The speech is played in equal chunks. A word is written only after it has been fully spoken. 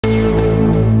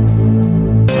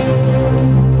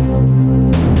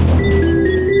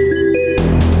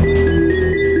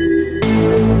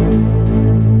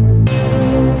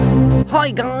Hi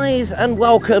guys, and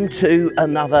welcome to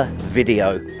another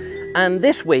video. And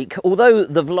this week, although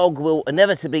the vlog will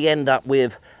inevitably end up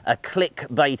with a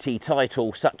clickbaity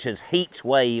title such as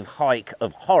Heatwave Hike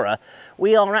of Horror,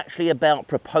 we are actually about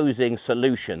proposing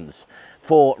solutions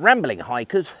for rambling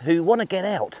hikers who want to get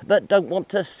out but don't want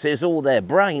to sizzle their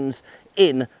brains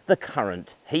in the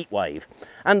current heatwave.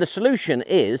 And the solution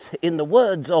is, in the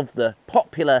words of the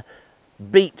popular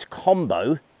beat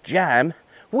combo, Jam,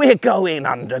 we're going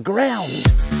underground.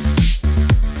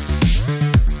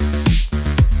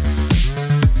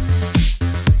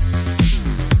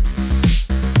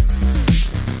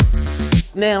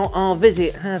 Now, our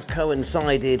visit has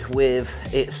coincided with,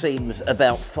 it seems,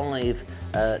 about 5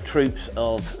 troops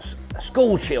of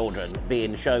school children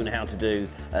being shown how to do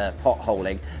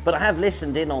potholing. But I have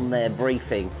listened in on their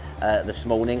briefing this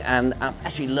morning and I've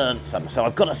actually learnt some, so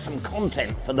I've got some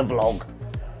content for the vlog.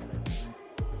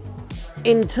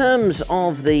 In terms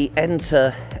of the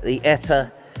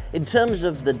ETA, in terms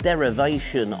of the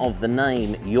derivation of the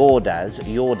name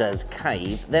Yordas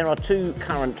Cave, there are 2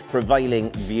 current prevailing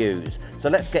views. So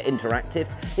let's get interactive.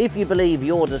 If you believe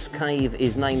Yordas Cave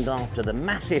is named after the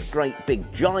massive, great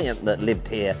big giant that lived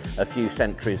here a few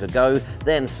centuries ago,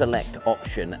 then select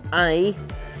option A.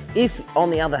 If, on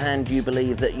the other hand, you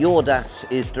believe that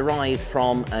Yordas is derived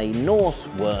from a Norse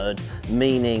word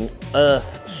meaning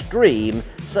earth stream,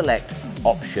 select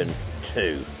option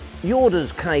 2.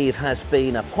 Yordas Cave has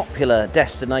been a popular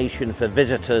destination for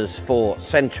visitors for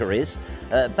centuries.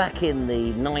 Back in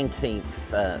the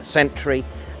 19th century,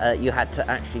 you had to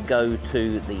actually go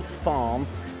to the farm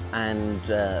and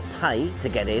pay to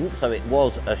get in, so it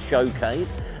was a show cave.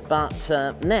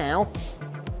 But now,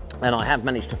 and I have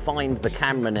managed to find the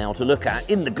camera now to look at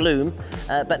in the gloom,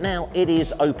 but now it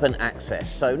is open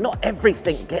access, so not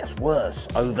everything gets worse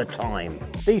over time.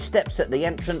 These steps at the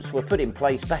entrance were put in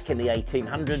place back in the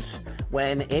 1800s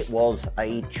when it was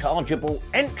a chargeable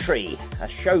entry, a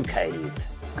show cave.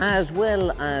 As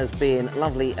well as being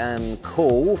lovely and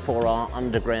cool for our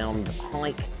underground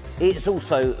hike, it's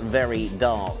also very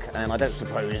dark, and I don't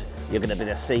suppose you're going to be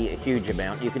able to see a huge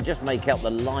amount. You can just make out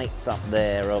the lights up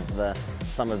there of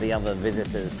some of the other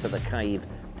visitors to the cave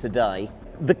today.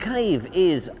 The cave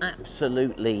is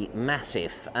absolutely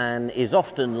massive and is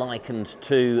often likened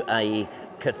to a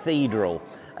cathedral.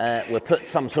 We'll put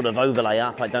some sort of overlay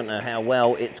up. I don't know how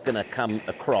well it's going to come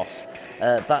across,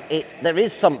 but there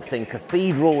is something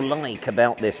cathedral-like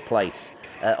about this place.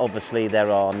 Obviously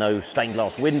there are no stained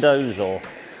glass windows or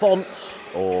fonts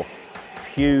or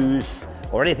pews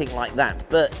or anything like that,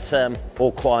 but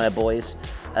or choir boys,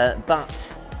 but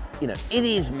you know, it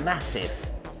is massive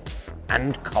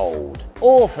and cold.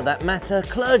 Or for that matter,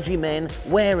 clergymen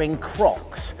wearing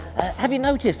Crocs. Have you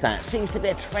noticed that? Seems to be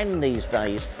a trend these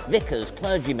days. Vicars,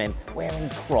 clergymen wearing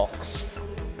Crocs.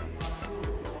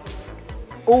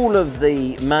 All of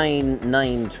the main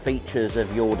named features of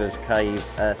Yordas Cave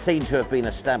seem to have been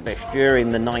established during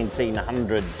the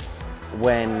 1900s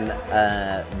when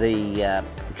the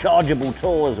chargeable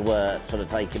tours were sort of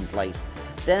taking place.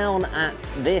 Down at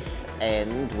this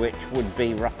end, which would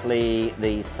be roughly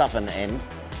the southern end,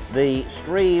 the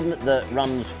stream that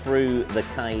runs through the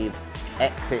cave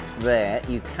exits there.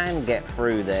 You can get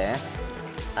through there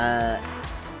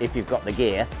if you've got the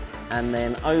gear. And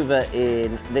then over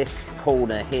in this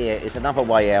corner here is another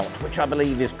way out, which I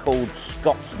believe is called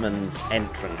Scotsman's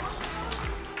Entrance.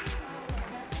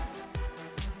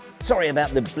 Sorry about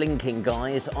the blinking,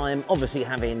 guys. I'm obviously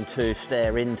having to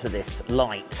stare into this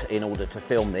light in order to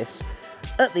film this.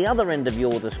 At the other end of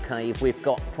Yordas Cave, we've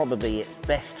got probably its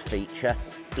best feature.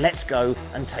 Let's go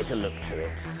and take a look to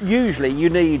it. Usually you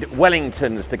need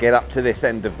Wellingtons to get up to this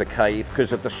end of the cave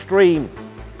because of the stream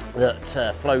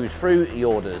that flows through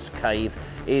Yordas Cave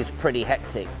is pretty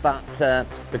hectic. But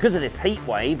because of this heat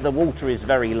wave, the water is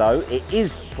very low. It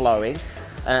is flowing,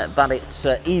 but it's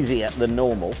easier than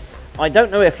normal. I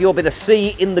don't know if you'll be able to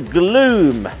see in the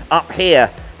gloom up here,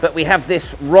 but we have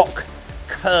this rock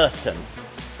curtain.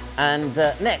 And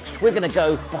next, we're going to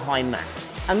go behind that.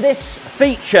 And this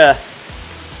feature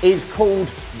is called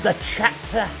the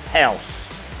Chapter House,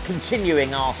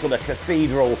 continuing our sort of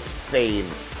cathedral theme.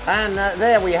 And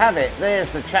there we have it. There's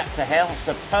the Chapter House,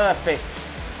 a perfect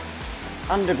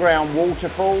underground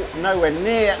waterfall, nowhere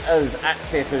near as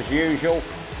active as usual.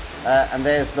 And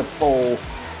there's the pool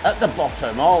at the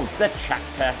bottom of the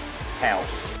Chapter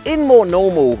House. In more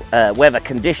normal weather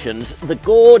conditions, the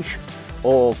gorge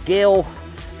or gill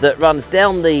that runs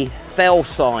down the fell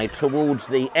side towards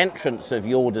the entrance of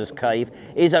Yordas Cave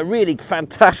is a really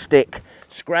fantastic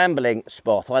scrambling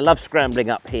spot. I love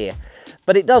scrambling up here,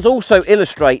 but it does also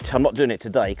illustrate, I'm not doing it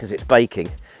today because it's baking,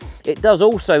 It does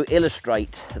also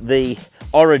illustrate the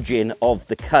origin of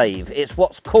the cave. It's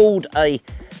what's called a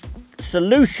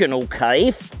solutional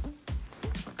cave,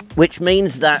 which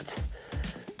means that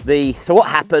so what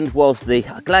happened was the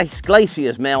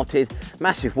glaciers melted,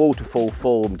 massive waterfall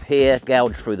formed here,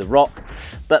 gouged through the rock,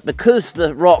 but because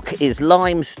the rock is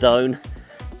limestone,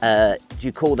 do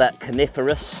you call that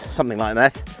coniferous? Something like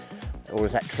that, or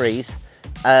is that trees?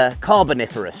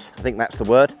 Carboniferous, I think that's the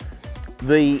word.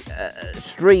 The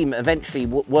stream eventually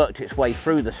worked its way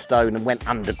through the stone and went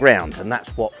underground, and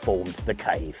that's what formed the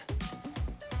cave.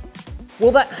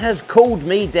 Well, that has cooled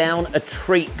me down a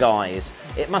treat, guys.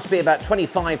 It must be about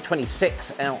 25,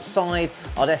 26 outside.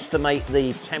 I'd estimate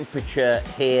the temperature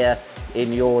here in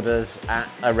Yordas at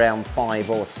around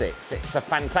 5 or 6. It's a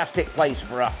fantastic place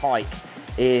for a hike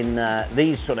in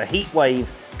these sort of heat wave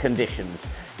conditions.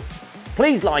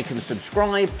 Please like and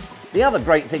subscribe. The other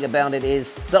great thing about it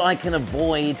is that I can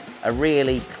avoid a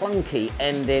really clunky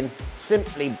ending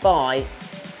simply by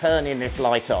turning this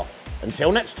light off.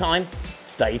 Until next time,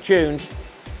 stay tuned.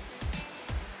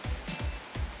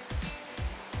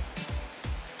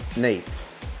 Neat.